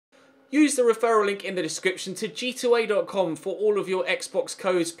Use the referral link in the description to g2a.com for all of your Xbox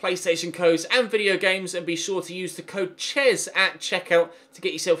codes, PlayStation codes and video games, and be sure to use the code CHES at checkout to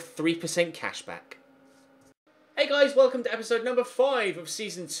get yourself 3% cash back. Hey guys, welcome to episode number 5 of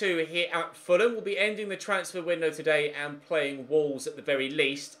Season 2 here at Fulham. We'll be ending the transfer window today and playing Wolves at the very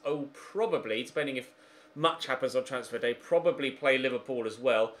least. Oh, probably, depending if much happens on transfer day, probably play Liverpool as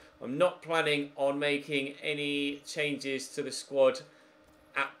well. I'm not planning on making any changes to the squad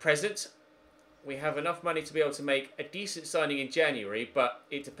at present. We have enough money to be able to make a decent signing in January, but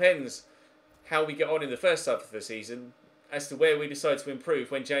it depends how we get on in the first half of the season as to where we decide to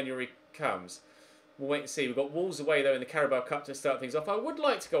improve when January comes. We'll wait and see. We've got Wolves away though in the Carabao Cup to start things off. I would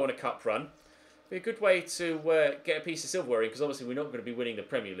like to go on a cup run. Be a good way to get a piece of silverware in, because obviously we're not going to be winning the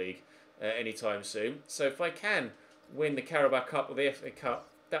Premier League anytime soon. So if I can win the Carabao Cup or the FA Cup,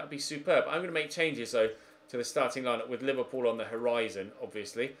 that would be superb. I'm going to make changes though to the starting lineup with Liverpool on the horizon,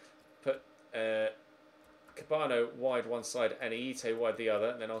 obviously. Put Cabano wide one side and Ite wide the other,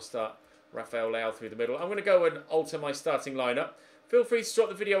 and then I'll start Rafael Leao through the middle. I'm going to go and alter my starting lineup. Feel free to drop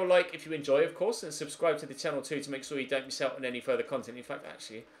the video a like if you enjoy, of course, and subscribe to the channel too to make sure you don't miss out on any further content. In fact,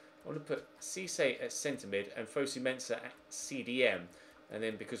 actually, I want to put Cisse at centre mid and Fosu Mensah at CDM. And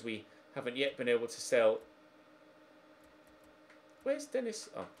then because we haven't yet been able to sell... Where's Dennis?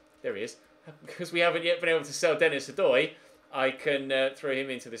 Oh, there he is. Because we haven't yet been able to sell Dennis Adoy, I can throw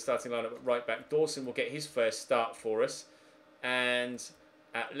him into the starting lineup at right back. Dawson will get his first start for us. And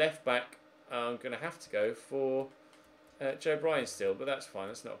at left back, I'm going to have to go for Joe Bryan still, but that's fine.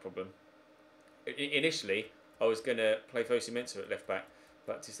 That's not a problem. Initially, I was going to play Fosu Mensah at left back,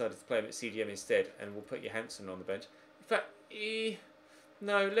 but decided to play him at CDM instead, and we'll put Johansson on the bench. In fact,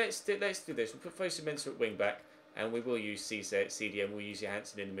 no, let's do this. We'll put Fosu Mensah at wing back, and we will use Cisse at CDM. We'll use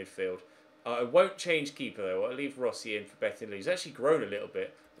Johansson in the midfield. I won't change keeper though. I'll leave Rossi in for Bettinelli. He's actually grown a little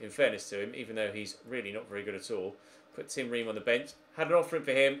bit, in fairness to him, even though he's really not very good at all. Put Tim Ream on the bench. Had an offer in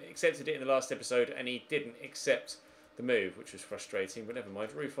for him, accepted it in the last episode, and he didn't accept the move, which was frustrating, but never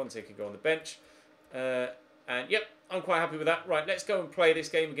mind. Rui Fonte can go on the bench. And yep, I'm quite happy with that. Right, let's go and play this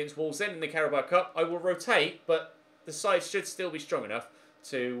game against Wolves then in the Carabao Cup. I will rotate, but the side should still be strong enough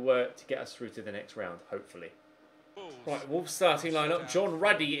to get us through to the next round, hopefully. Right, Wolves starting lineup. John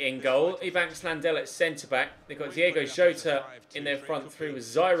Ruddy in goal. Ebanks Landell at centre-back. They've got Diego Jota in their front three with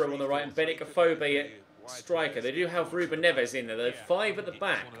Zyro on the right and Benik Afobe at striker. They do have Ruben Neves in there though. 5 at the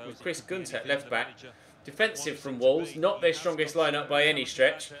back with Chris Gunter at left-back. Defensive from Wolves. Not their strongest lineup by any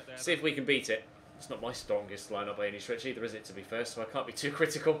stretch. See if we can beat it. It's not my strongest lineup by any stretch either, is it, to be fair, so I can't be too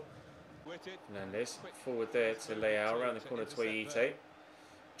critical. Fernandes forward there to Leao, around the corner to Ite.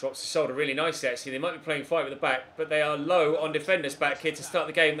 Drops the shoulder really nicely, actually. They might be playing 5 at the back, but they are low on defenders back here to start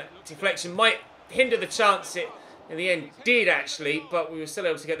the game. That deflection might hinder the chance. It, in the end, did actually, but we were still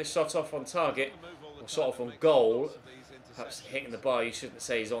able to get the shot off on target, or shot off on goal. Perhaps hitting the bar, you shouldn't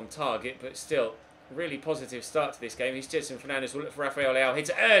say he's on target, but still, really positive start to this game. He's Jedson Fernandes will look for Rafael Leao. Hits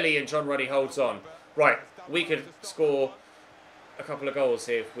it early, and John Ruddy holds on. Right, we could score a couple of goals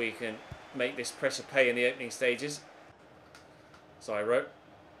here if we can make this pressure pay in the opening stages. Zyro.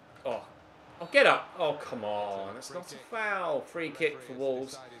 Oh, get up. Oh, come on. That's not a foul. Free kick for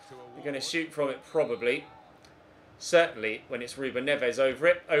Wolves. They're going to shoot from it probably. Certainly when it's Ruben Neves over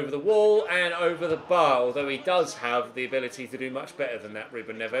it. Over the wall and over the bar. Although he does have the ability to do much better than that,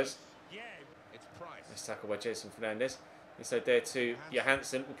 Ruben Neves. Nice tackle by Jedson Fernandes. Inside there to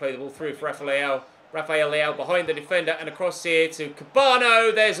Johansson. Will play the ball through for Rafael Leao behind the defender. And across here to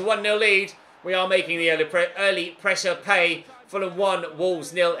Cabano. There's a 1-0 lead. We are making the early pressure pay. Fulham 1,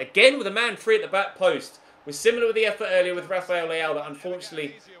 Wolves 0. Again with a man free at the back post. Was similar with the effort earlier with Rafael Leao that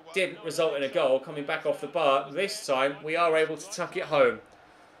unfortunately didn't result in a goal. Coming back off the bar. This time we are able to tuck it home.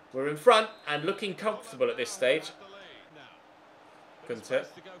 We're in front and looking comfortable at this stage. Gunter.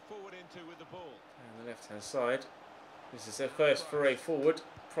 And the left-hand side. This is their first foray forward.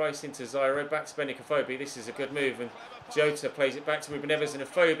 Price into Zyro. Back to Benik Afobe. This is a good move. And Jota plays it back to Ruben Neves and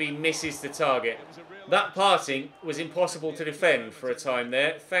Afobe misses the target. That passing was impossible to defend for a time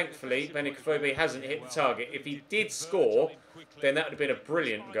there. Thankfully, Benik Afobe hasn't hit the target. If he did score, then that would have been a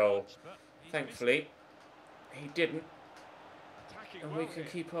brilliant goal. Thankfully, he didn't. And we can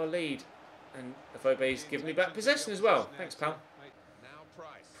keep our lead. And Afobe's given me back possession as well. Thanks, pal.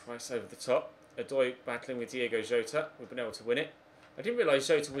 Price over the top. Adoy battling with Diego Jota. We've been able to win it. I didn't realise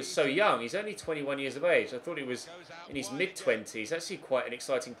Jota was so young. He's only 21 years of age. I thought he was in his mid-20s. Actually quite an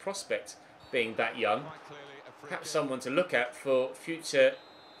exciting prospect being that young. Perhaps someone to look at for future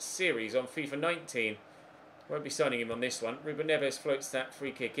series on FIFA 19. Won't be signing him on this one. Ruben Neves floats that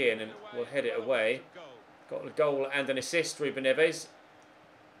free kick in and will head it away. Got a goal and an assist, Ruben Neves.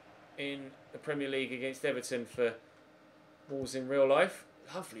 in the Premier League against Everton for Wolves in real life.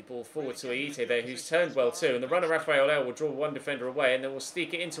 Lovely ball forward to Ep5 there, who's turned well too. And the runner Rafael Leao will draw one defender away, and then we'll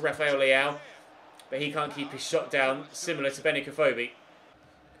sneak it into Rafael Leao. But he can't keep his shot down, similar to Benikofobi.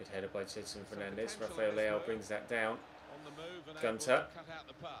 Good header by Jedson Fernandez. Rafael Leao brings that down. Gunter.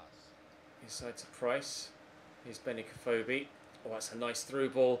 Inside to Price. Here's Benikofobi. Oh, that's a nice through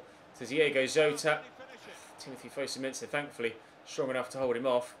ball to Diego Jota. Timothy Fosu-Mensah, thankfully, strong enough to hold him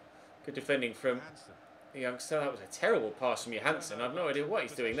off. Good defending from the youngster. That was a terrible pass from Johansson. I've no idea what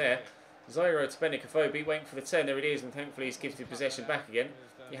he's doing there. Zairo to Benikofobi, waiting for the turn. There it is, and thankfully he's gifted possession back again.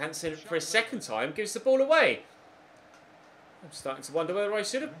 Johansson, for a second time, gives the ball away. I'm starting to wonder whether I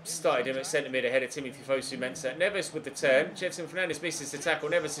should have started him at centre mid ahead of Timothy Fosu-Mensah. Neves with the turn. Jedson Fernandez misses the tackle.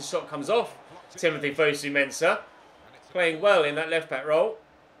 Neves' shot comes off Timothy Fosu-Mensah. Playing well in that left-back role.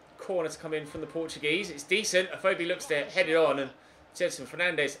 Corner to come in from the Portuguese. It's decent. Afobe looks to head it on, and Jedson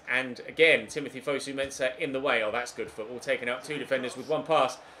Fernandez and again Timothy Fosu-Mensah in the way. Oh, that's good football. Taking out two defenders with one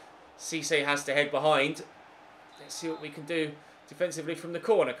pass. Cisse has to head behind. Let's see what we can do defensively from the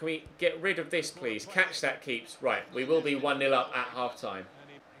corner. Can we get rid of this, please? Catch that, Keeps. Right, we will be 1-0 up at half-time.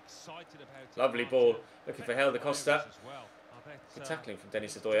 Lovely ball. Looking for Helder Costa. Good tackling from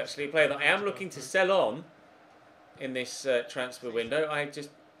Denis Odoi, actually. A player that I am looking to sell on in this transfer window. I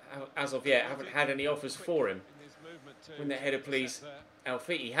just, as of yet, haven't had any offers for him. Win that header, please.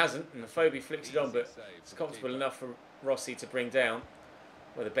 Alfiti hasn't, and the Phobie flicks it on, but it's comfortable enough for Rossi to bring down.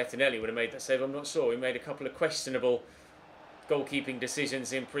 Whether Bettinelli would have made that save, I'm not sure. We made a couple of questionable goalkeeping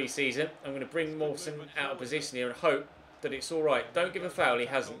decisions in pre-season. I'm going to bring Mawson out of position here and hope that it's all right. Don't give a foul. He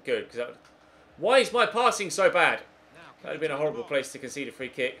hasn't. Good. Why is my passing so bad? That would have been a horrible place to concede a free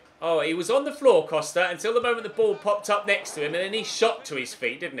kick. Oh, he was on the floor, Costa, until the moment the ball popped up next to him, and then he shot to his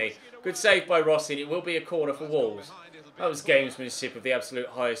feet, didn't he? Good save by Rossi, and it will be a corner for Wolves. That was gamesmanship of the absolute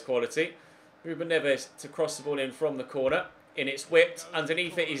highest quality. Ruben Neves to cross the ball in from the corner. In it's whipped.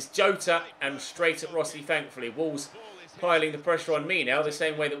 Underneath it is Jota, and straight at Rossi, thankfully. Wolves piling the pressure on me now, the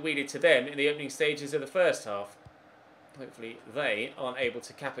same way that we did to them in the opening stages of the first half. Hopefully they aren't able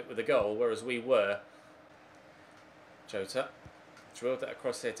to cap it with a goal, whereas we were. Jota drilled that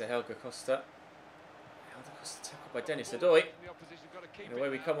across there to Helder Costa. Helder Costa tackled by Denis Odoi. And away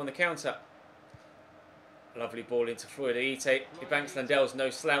we come on the counter. Lovely ball into Floyd Aite. He banks Landel's no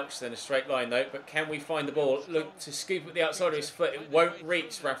slouch, then a straight line though. But can we find the ball? Look to scoop at the outside of his foot. It won't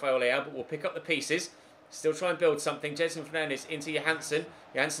reach Rafael Leao, but we'll pick up the pieces. Still try and build something. Jedson Fernandez into Johansson.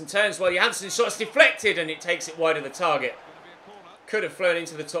 Johansson turns well. Johansson's shot's deflected and it takes it wide of the target. Could have flown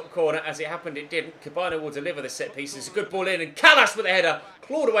into the top corner. As it happened, it didn't. Cabana will deliver the set piece. It's a good ball in, and Callas with the header.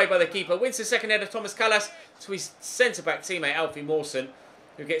 Clawed away by the keeper. Wins the second header, Thomas Callas, to his centre-back teammate, Alfie Mawson,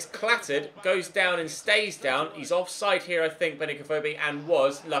 who gets clattered, goes down and stays down. He's offside here, I think, Benikofobi, and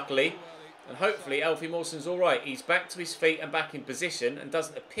was, luckily. And hopefully, Alfie Mawson's all right. He's back to his feet and back in position, and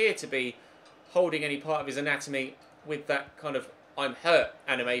doesn't appear to be holding any part of his anatomy with that kind of I'm hurt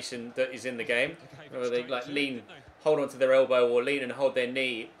animation that is in the game. Where they like lean, hold onto their elbow, or lean and hold their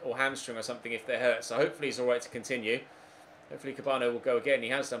knee or hamstring or something if they're hurt. So hopefully he's all right to continue. Hopefully Cabano will go again. He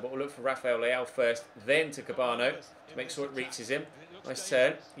has done, but we'll look for Rafael Leao first, then to Cabano to make sure it reaches him. Nice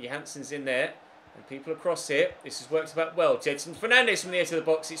turn. Johansson's in there. And people across here. This has worked about well. Jedson Fernandez from the edge of the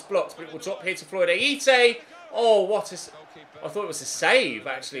box. It's blocked, but it will drop here to Floyd Aite. Oh, what a... I thought it was a save,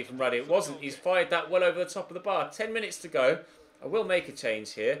 actually, from Ruddy. It wasn't. He's fired that well over the top of the bar. 10 minutes to go. I will make a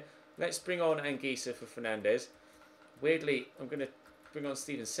change here. Let's bring on Anguissa for Fernandez. Weirdly, I'm going to bring on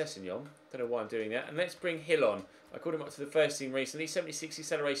Steven Sessegnon. Don't know why I'm doing that. And let's bring Hill on. I called him up to the first team recently. 76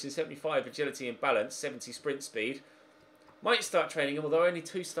 acceleration, 75 agility and balance, 70 sprint speed. Might start training him, although only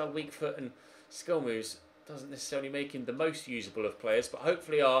 2-star weak foot and skill moves doesn't necessarily make him the most usable of players. But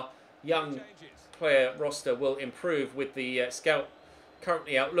hopefully our young player roster will improve with the scout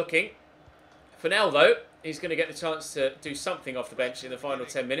currently out looking. For now, though, he's going to get the chance to do something off the bench in the final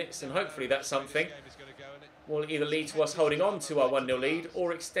 10 minutes. And hopefully that something will either lead to us holding on to our 1-0 lead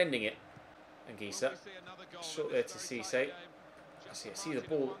or extending it. Anguissa, short there to Cisse. I see the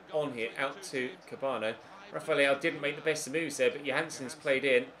ball on here, out to Cabano. Rafael Leao didn't make the best of moves there, but Johansson's played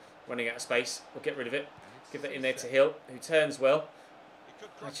in, running out of space. We'll get rid of it. Give that in there to Hill, who turns well.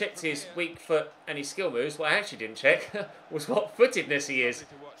 I checked his weak foot and his skill moves. What I actually didn't check was what footedness he is.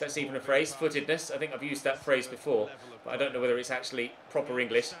 If that's even a phrase, footedness. I think I've used that phrase before, but I don't know whether it's actually proper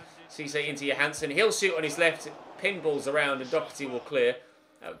English. Cisse into Johansson. He'll shoot on his left. Pinballs around and Doherty will clear.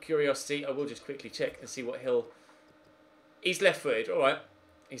 Out of curiosity, I will just quickly check and see what Hill... He's left-footed, all right.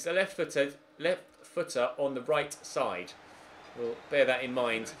 He's the left footer on the right side. We'll bear that in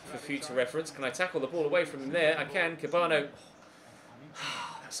mind for future reference. Can I tackle the ball away from him there? I can. Cabano...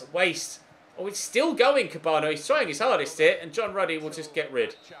 That's a waste. Oh, it's still going, Cabano. He's trying his hardest here, and John Ruddy will just get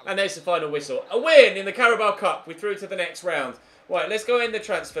rid. And there's the final whistle. A win in the Carabao Cup. We're through to the next round. Right, let's go in the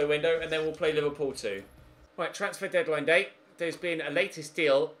transfer window, and then we'll play Liverpool too. Right, transfer deadline date. There's been a latest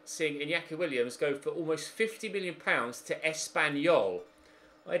deal seeing Iñaki Williams go for almost £50 million to Espanyol.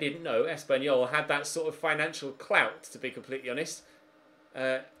 I didn't know Espanyol had that sort of financial clout, to be completely honest.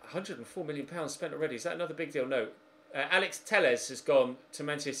 £104 million spent already. Is that another big deal? No. Alex Telles has gone to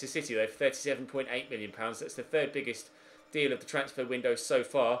Manchester City, though, for £37.8 million. That's the third biggest deal of the transfer window so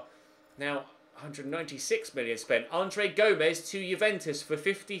far. Now, £196 million spent. Andre Gomez to Juventus for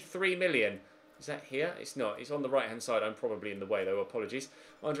 £53 million. Is that here? It's not. It's on the right-hand side. I'm probably in the way, though. Apologies.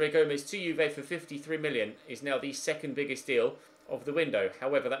 Andre Gomez to Juve for £53 million is now the second biggest deal of the window.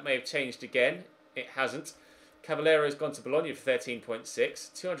 However, that may have changed again. It hasn't. Cavallero's gone to Bologna for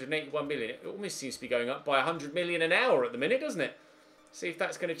 13.6. 281 million. It almost seems to be going up by 100 million an hour at the minute, doesn't it? See if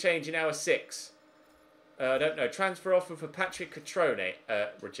that's going to change in hour 6. I don't know. Transfer offer for Patrick Catrone.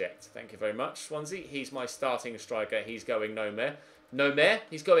 Reject. Thank you very much, Swansea. He's my starting striker. He's going nowhere.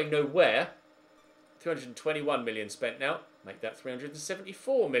 He's going nowhere. 321 million spent now. Make that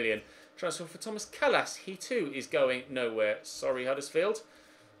 374 million. Transfer for Thomas Callas. He too is going nowhere. Sorry, Huddersfield.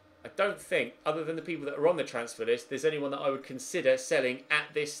 I don't think, other than the people that are on the transfer list, there's anyone that I would consider selling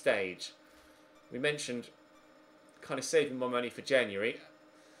at this stage. We mentioned kind of saving my money for January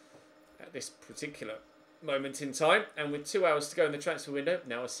at this particular moment in time. And with 2 hours to go in the transfer window,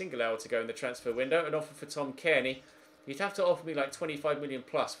 now a single hour to go in the transfer window, an offer for Tom Kearney. You'd have to offer me like 25 million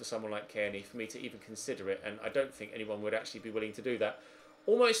plus for someone like Kearney for me to even consider it. And I don't think anyone would actually be willing to do that.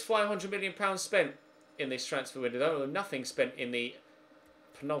 Almost £500 million spent in this transfer window, though. Nothing spent in the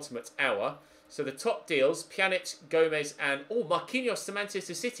penultimate hour. So the top deals, Pjanic, Gomez and Marquinhos to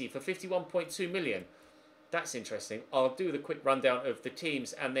Manchester City for 51.2 million. That's interesting. I'll do the quick rundown of the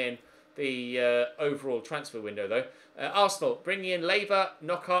teams and then the overall transfer window though. Arsenal bringing in Leiva,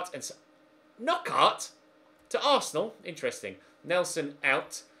 Knockaert and Knockaert to Arsenal. Interesting. Nelson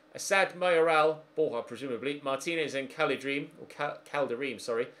out. Assad Mayoral, Borja presumably, Martinez and Calderim,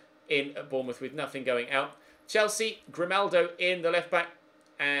 sorry, in at Bournemouth with nothing going out. Chelsea, Grimaldo in the left back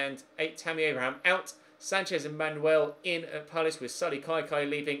and Tammy Abraham out. Sanchez and Manuel in at Palace with Sully Kaikai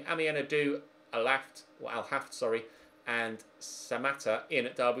leaving. Amianadu, Al-Haft, sorry, and Samatta in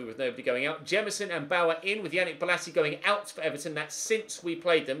at Derby with nobody going out. Jemison and Bauer in with Yannick Bolasie going out for Everton. That's since we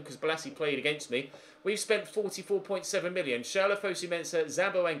played them because Bolasie played against me. We've spent 44.7 million. Sherla, Fosu Mensah,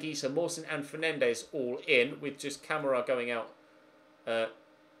 Zambo Anguissa, Mawson and Fernandez all in with just Camara going out.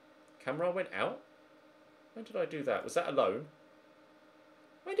 Camara went out? When did I do that? Was that a loan?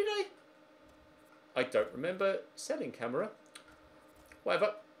 When did I? I don't remember selling Camara.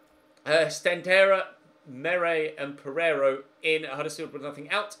 Whatever. Stendera, Mere and Pereiro in at Huddersfield with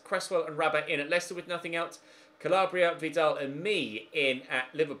nothing out. Cresswell and Rabat in at Leicester with nothing out. Calabria, Vidal and me in at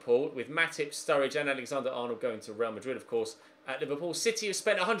Liverpool with Matip, Sturridge and Alexander-Arnold going to Real Madrid, of course, at Liverpool. City have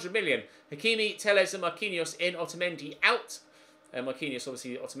spent 100 million. Hakimi, Telles and Marquinhos in. Otamendi out. Marquinhos,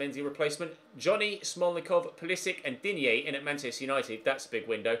 obviously, Otamendi replacement. Johnny, Smolnikov, Pulisic and Digne in at Manchester United. That's a big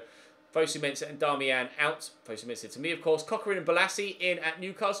window. Fosu Mensah and Darmian out. Fosu Mensah to me, of course. Cochran and Bolasie in at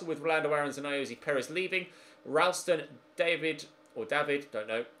Newcastle with Rolando Aarons and Iosi Perez leaving. Ralston, David, don't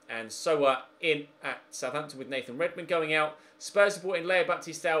know. And Soa in at Southampton with Nathan Redmond going out. Spurs have brought in Lea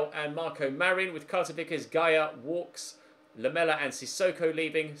Baptistao and Marco Marin with Carter Vickers, Gaia, Walks, Lamella and Sissoko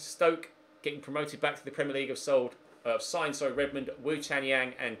leaving. Stoke getting promoted back to the Premier League have signed Redmond, Wu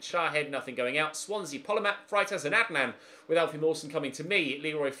Chanyang and Charhead, nothing going out. Swansea, Polomat, Freitas and Adnan with Alfie Mawson coming to me.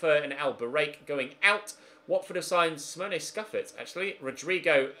 Leroy Fer and Al Barake going out. Watford have signed Simone Scuffet, actually.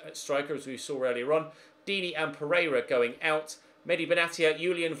 Rodrigo striker, as we saw earlier on. Dini and Pereira going out. Mehdi Benatia,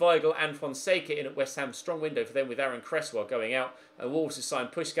 Julian Weigl and Fonseca in at West Ham. Strong window for them with Aaron Cresswell going out. And Wolves have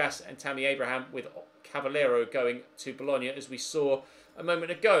signed Puskás and Tammy Abraham with Cavallero going to Bologna, as we saw a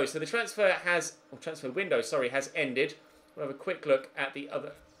moment ago. So the transfer window has ended. We'll have a quick look at the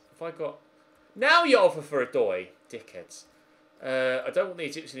other. Now you offer for a doy, dickheads. I don't want the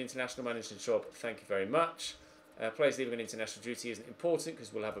Egyptian international manager's job. Thank you very much. Players leaving on international duty isn't important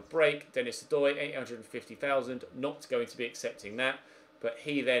because we'll have a break. Dennis Adoy, 850,000. Not going to be accepting that. But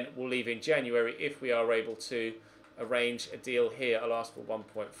he then will leave in January if we are able to arrange a deal here. I'll ask for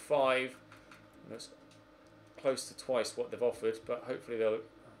 1.5. That's close to twice what they've offered, but hopefully they'll...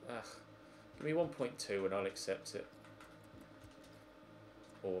 give me 1.2 and I'll accept it.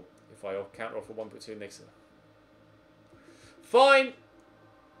 Or if I counter offer 1.2 next... Fine!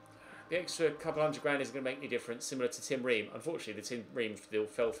 The extra couple hundred grand isn't going to make any difference, similar to Tim Ream. Unfortunately, the Tim Ream deal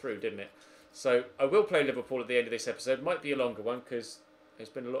fell through, didn't it? So I will play Liverpool at the end of this episode. Might be a longer one because There's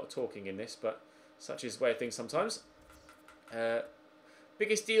been a lot of talking in this, but such is the way of things sometimes.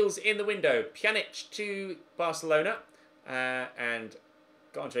 Biggest deals in the window. Pjanic to Barcelona. And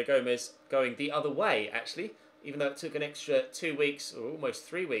Andre Gomez going the other way, actually. Even though it took an extra 2 weeks, or almost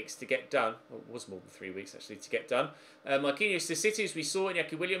 3 weeks to get done. Well, it was more than 3 weeks, actually, to get done. Marquinhos to City, as we saw.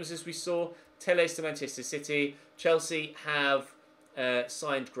 Iñaki Williams, as we saw. Telles to Manchester City. Chelsea have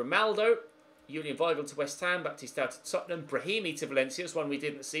signed Grimaldo. Julian Weigl to West Ham. Baptista to Tottenham. Brahimi to Valencia. It's one we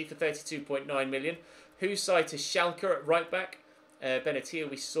didn't see for 32.9 million. Husai to Schalke at right back. Benatia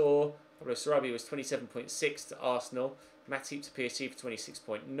we saw. Pablo Sarabia was 27.6 to Arsenal. Matip to PSG for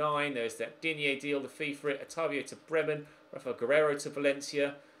 26.9. There's that Digne deal, the fee for it. Otavio to Bremen. Rafael Guerrero to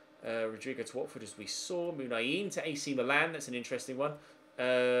Valencia. Rodrigo to Watford, as we saw. Munayin to AC Milan. That's an interesting one.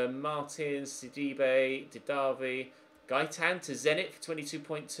 Martin, Sidibe, Didavi. Gaitan to Zenit for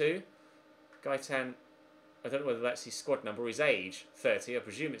 22.2. Gaitan, I don't know whether that's his squad number or his age. 30. I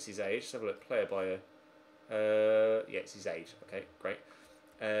presume it's his age. Let's have a look. Player bio. Yeah, it's his age. Okay, great.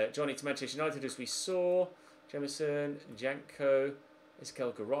 Johnny to Manchester United, as we saw. Jemison, Janko,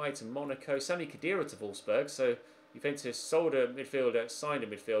 Iskel Garay to Monaco, Sami Khedira to Wolfsburg. So Juventus sold a midfielder, signed a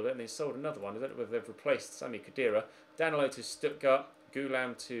midfielder, and then sold another one. I don't know whether they've replaced Sami Khedira. Danilo to Stuttgart,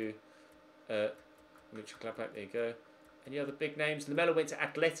 Gulam to Mönchengladbach. There you go. Any other big names? Lamela went to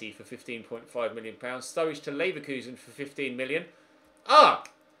Atleti for £15.5 million. Sturridge to Leverkusen for 15 million. Ah,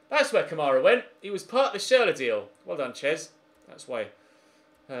 that's where Kamara went. He was part of the Schürrle deal. Well done, Ches. That's why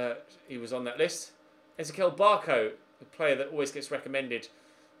he was on that list. Ezekiel Barco, the player that always gets recommended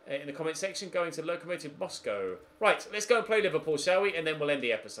in the comment section, going to Lokomotiv Moscow. Right, let's go and play Liverpool, shall we? And then we'll end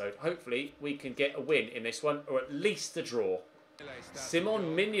the episode. Hopefully, we can get a win in this one, or at least a draw.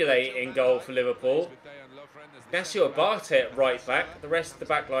 Simon Mignolet in goal for Liverpool. Ignacio Abate at right back. The rest of the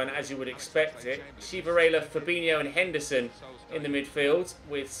back line, as you would expect it. Chivarela, Fabinho and Henderson in the midfield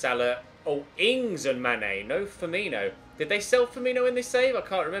with Salah. Oh, Ings and Mane. No Firmino. Did they sell Firmino in this save? I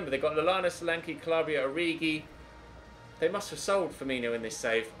can't remember. They got Lallana, Solanke, Calabria, Origi. They must have sold Firmino in this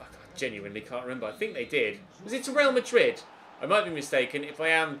save. I genuinely can't remember. I think they did. Was it to Real Madrid? I might be mistaken. If I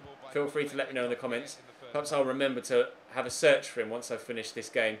am, feel free to let me know in the comments. Perhaps I'll remember to have a search for him once I've finished this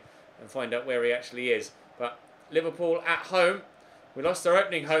game and find out where he actually is. But Liverpool at home. We lost our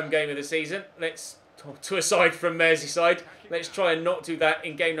opening home game of the season. Let's, to aside from Merseyside, let's try and not do that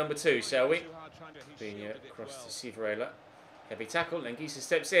in game number 2, shall we? Fabinho across to Civarella. Heavy tackle. Lenguisa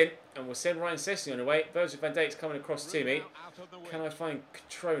steps in and we'll send Ryan Sessegnon away. Virgil van Dijk's coming across to me. Can I find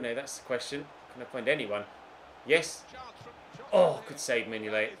Catrone? That's the question. Can I find anyone? Yes. Oh, good save,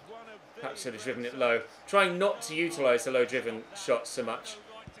 Mignolet. Perhaps should have driven it low. Trying not to utilise the low-driven shots so much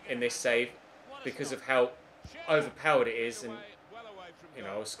in this save because of how overpowered it is, and you know,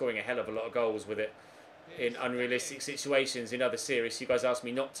 I was scoring a hell of a lot of goals with it in unrealistic situations in other series. You guys asked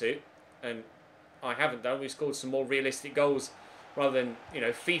me not to, and I haven't done. We've scored some more realistic goals rather than, you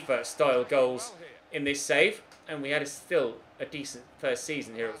know, FIFA-style goals in this save, and we had still a decent first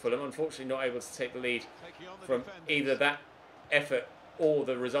season here at Fulham. Unfortunately, not able to take the lead from either that effort or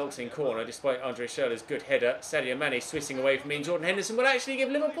the resulting corner, despite Andre Schürrle's good header. Sadio Mane switching away from me, and Jordan Henderson will actually give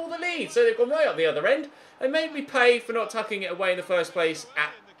Liverpool the lead. So they've gone right up the other end. They made me pay for not tucking it away in the first place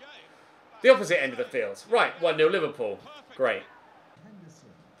at the opposite end of the field. Right, 1-0 Liverpool. Great.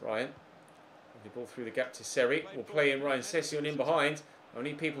 Ryan. The ball through the gap to Seri. We'll play in Ryan Sessegnon in behind. I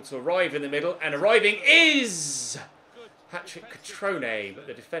need people to arrive in the middle, and arriving is Patrick Catrone, but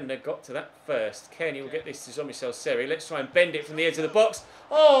the defender got to that first. Kearney will get this to Jean-Michel Seri. Let's try and bend it from the edge of the box.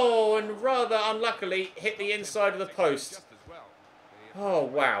 Oh, and rather unluckily hit the inside of the post. Oh,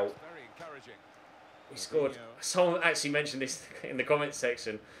 wow. We scored. Someone actually mentioned this in the comments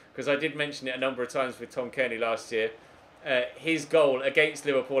section, because I did mention it a number of times with Tom Kearney last year. His goal against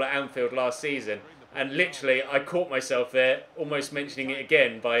Liverpool at Anfield last season. And literally, I caught myself there almost mentioning it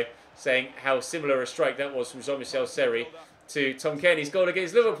again by saying how similar a strike that was from Jean-Michel Seri to Tom Kearney's goal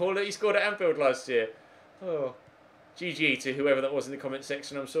against Liverpool that he scored at Anfield last year. Oh, GG to whoever that was in the comment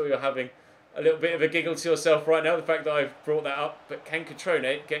section. I'm sure you're having a little bit of a giggle to yourself right now, the fact that I've brought that up. But can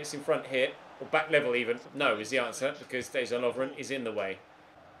Catrone get us in front here, or back level even? No is the answer, because Dejan Lovren is in the way.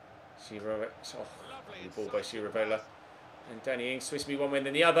 Chiravella. Oh, the ball by Chiravella. And Danny Ings twists me one way and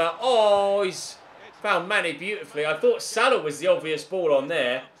then the other. Oh, he's found Mane beautifully. I thought Salah was the obvious ball on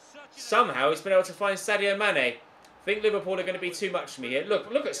there. Somehow he's been able to find Sadio Mane. I think Liverpool are going to be too much for me here.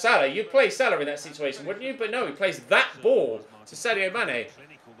 Look at Salah. You'd play Salah in that situation, wouldn't you? But no, he plays that ball to Sadio Mane.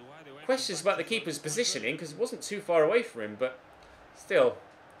 Questions about the keeper's positioning, because it wasn't too far away from him, but still.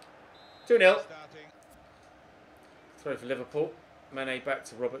 2-0. Throw for Liverpool. Mane back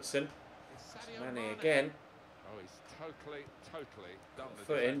to Robertson. Mane again.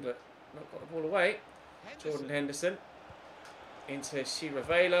 Foot in, but not got the ball away. Jordan Henderson into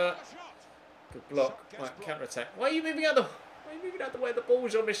Shiravela. Good block. Right, counter attack. Why are you moving out the? Why are you moving out the way the ball,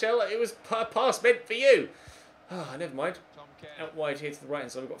 Jean-Michel? It was a pass meant for you. Ah, never mind. Out wide here to the right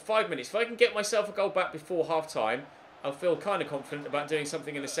hand side. We've got 5 minutes. If I can get myself a goal back before half time, I'll feel kind of confident about doing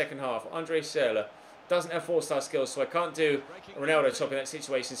something in the second half. Andre Schürrle doesn't have 4-star skills, so I can't do a Ronaldo top in that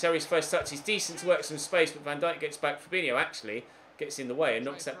situation. Seri's first touch is decent to work some space, but Van Dijk gets back. Fabinho actually gets in the way and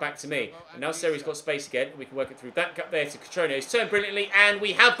knocks that back to me. And now Seri's got space again. We can work it through. Back up there to Cotrone. He's turned brilliantly, and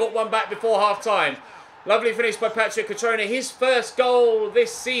we have got one back before half time. Lovely finish by Patrick Cotrone. His first goal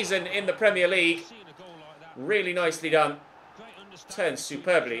this season in the Premier League. Really nicely done. Turns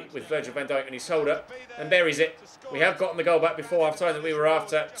superbly with Virgil van Dijk on his shoulder. And there is it. We have gotten the goal back before half time that we were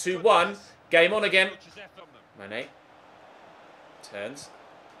after. 2-1. Game on again. Mane. Turns.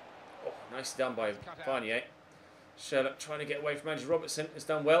 Oh, nicely done by Barnier. Sherlock trying to get away from Andrew Robertson. Has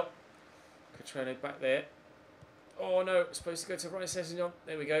done well. Cotrone back there. Oh no. Supposed to go to Ryan Sessegnon.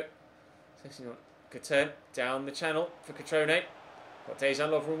 There we go. Sessegnon. Good turn. Down the channel for Cotrone. Got Dejan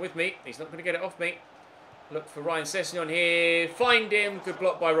Lovren with me. He's not going to get it off me. Look for Ryan Sessegnon here. Find him. Good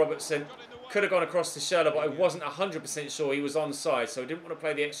block by Robertson. Could have gone across to Schürrle, but I wasn't 100% sure he was onside, so I didn't want to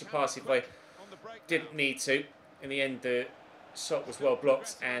play the extra pass if I didn't need to. In the end, the shot was well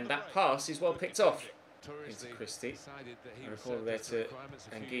blocked, and that pass is well picked off. Into Christie. And a corner there to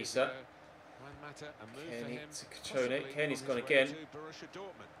Anguissa. Kenny to Cotrone. Kenny's gone again. And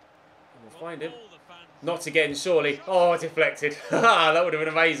we'll find him. Not again, surely. Oh, deflected. That would have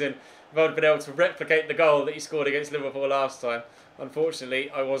been amazing if I'd been able to replicate the goal that he scored against Liverpool last time. Unfortunately,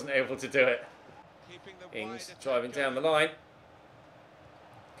 I wasn't able to do it. Ings driving down the line.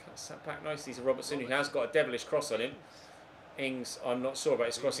 Cuts that back nicely to Robertson, who has got a devilish cross on him. Ings, I'm not sure about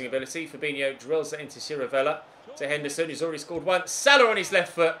his crossing ability. Fabinho drills that into Shiravela. To Henderson, who's already scored one. Salah on his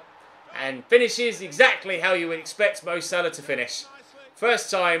left foot. And finishes exactly how you would expect Mo Salah to finish.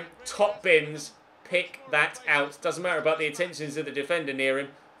 First time, top bins. Pick that out. Doesn't matter about the intentions of the defender near him.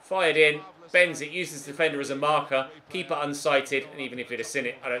 Fired in. Bends it, uses the defender as a marker, keeper unsighted, and even if he'd have seen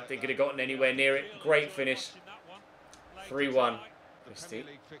it, I don't think he'd have gotten anywhere near it. Great finish. 3-1. Christie.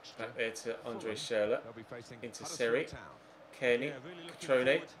 Back there to Andre Schürrle. Into Seri. Kearney.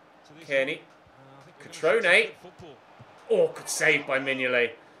 Cotrone. Kearney. Cotrone. Oh, good save by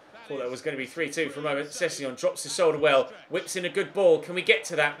Mignolet. Thought that was going to be 3-2 for a moment. Sessegnon drops his shoulder well. Whips in a good ball. Can we get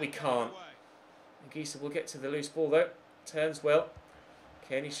to that? We can't. Anguissa will get to the loose ball though. Turns well.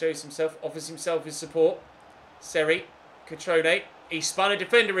 Kenny shows himself, offers himself his support. Seri, Cotrone. He spun a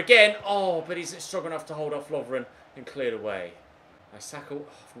defender again. Oh, but he's strong enough to hold off Lovren and cleared away. Nice tackle.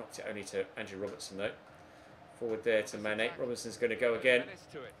 Oh, I've knocked it only to Andrew Robertson though. Forward there to Mane. Robertson's going to go again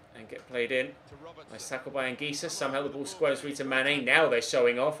and get played in. Nice tackle by Anguissa. Somehow the ball squares through to Mane. Now they're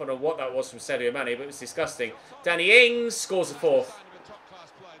showing off. I don't know what that was from Sadio Mane, but it was disgusting. Danny Ings scores a fourth.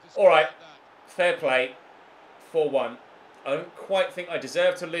 All right. Fair play. 4-1. I don't quite think I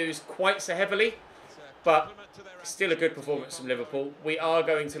deserve to lose quite so heavily, but still a good performance from Liverpool. We are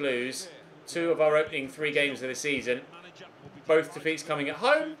going to lose 2 of our opening 3 games of the season. Both defeats coming at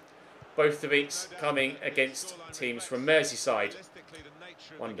home, both defeats coming against teams from Merseyside.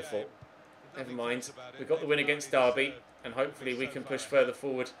 Wonderful. Never mind. We've got the win against Derby, and hopefully we can push further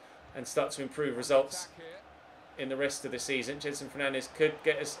forward and start to improve results in the rest of the season. Jedson Fernandez could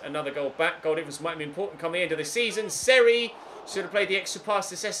get us another goal back. Goal difference might be important come the end of the season. Seri should have played the extra pass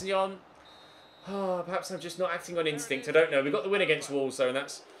to Sessegnon. Oh, perhaps I'm just not acting on instinct. I don't know. We've got the win against Wolves though, and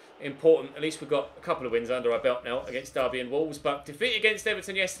that's important. At least we've got a couple of wins under our belt now against Derby and Wolves. But defeat against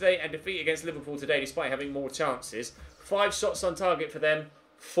Everton yesterday and defeat against Liverpool today, despite having more chances. 5 shots on target for them,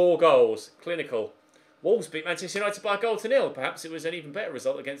 4 goals. Clinical. Wolves beat Manchester United by a 1-0. Perhaps it was an even better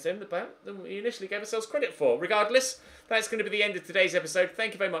result against them than we initially gave ourselves credit for. Regardless, that's going to be the end of today's episode.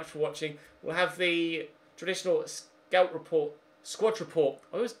 Thank you very much for watching. We'll have the traditional scout report, squad report.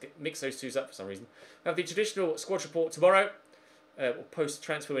 I always mix those 2s up for some reason. We'll have the traditional squad report tomorrow. We'll post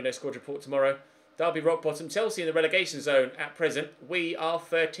transfer window squad report tomorrow. Derby rock bottom, Chelsea in the relegation zone at present. We are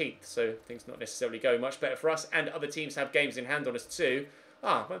 13th, so things not necessarily going much better for us. And other teams have games in hand on us too.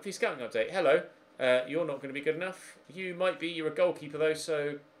 Monthly scouting update. Hello. You're not going to be good enough. You might be. You're a goalkeeper though,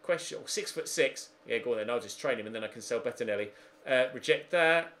 so question. 6'6". Yeah, go on then. I'll just train him and then I can sell Bettinelli. Reject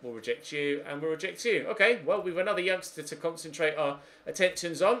that. We'll reject you and we'll reject you. Okay. Well, we've another youngster to concentrate our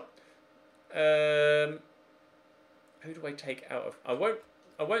attentions on. Who do I take out of? I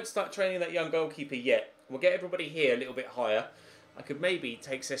won't start training that young goalkeeper yet. We'll get everybody here a little bit higher. I could maybe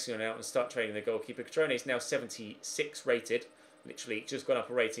take Sessegnon out and start training the goalkeeper. Cotrone is now 76 rated. Literally just gone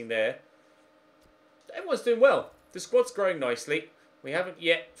up a rating there. Everyone's doing well. the squad's growing nicely. We haven't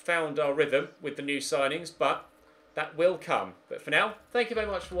yet found our rhythm with the new signings, but that will come. But for now, thank you very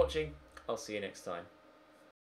much for watching. I'll see you next time.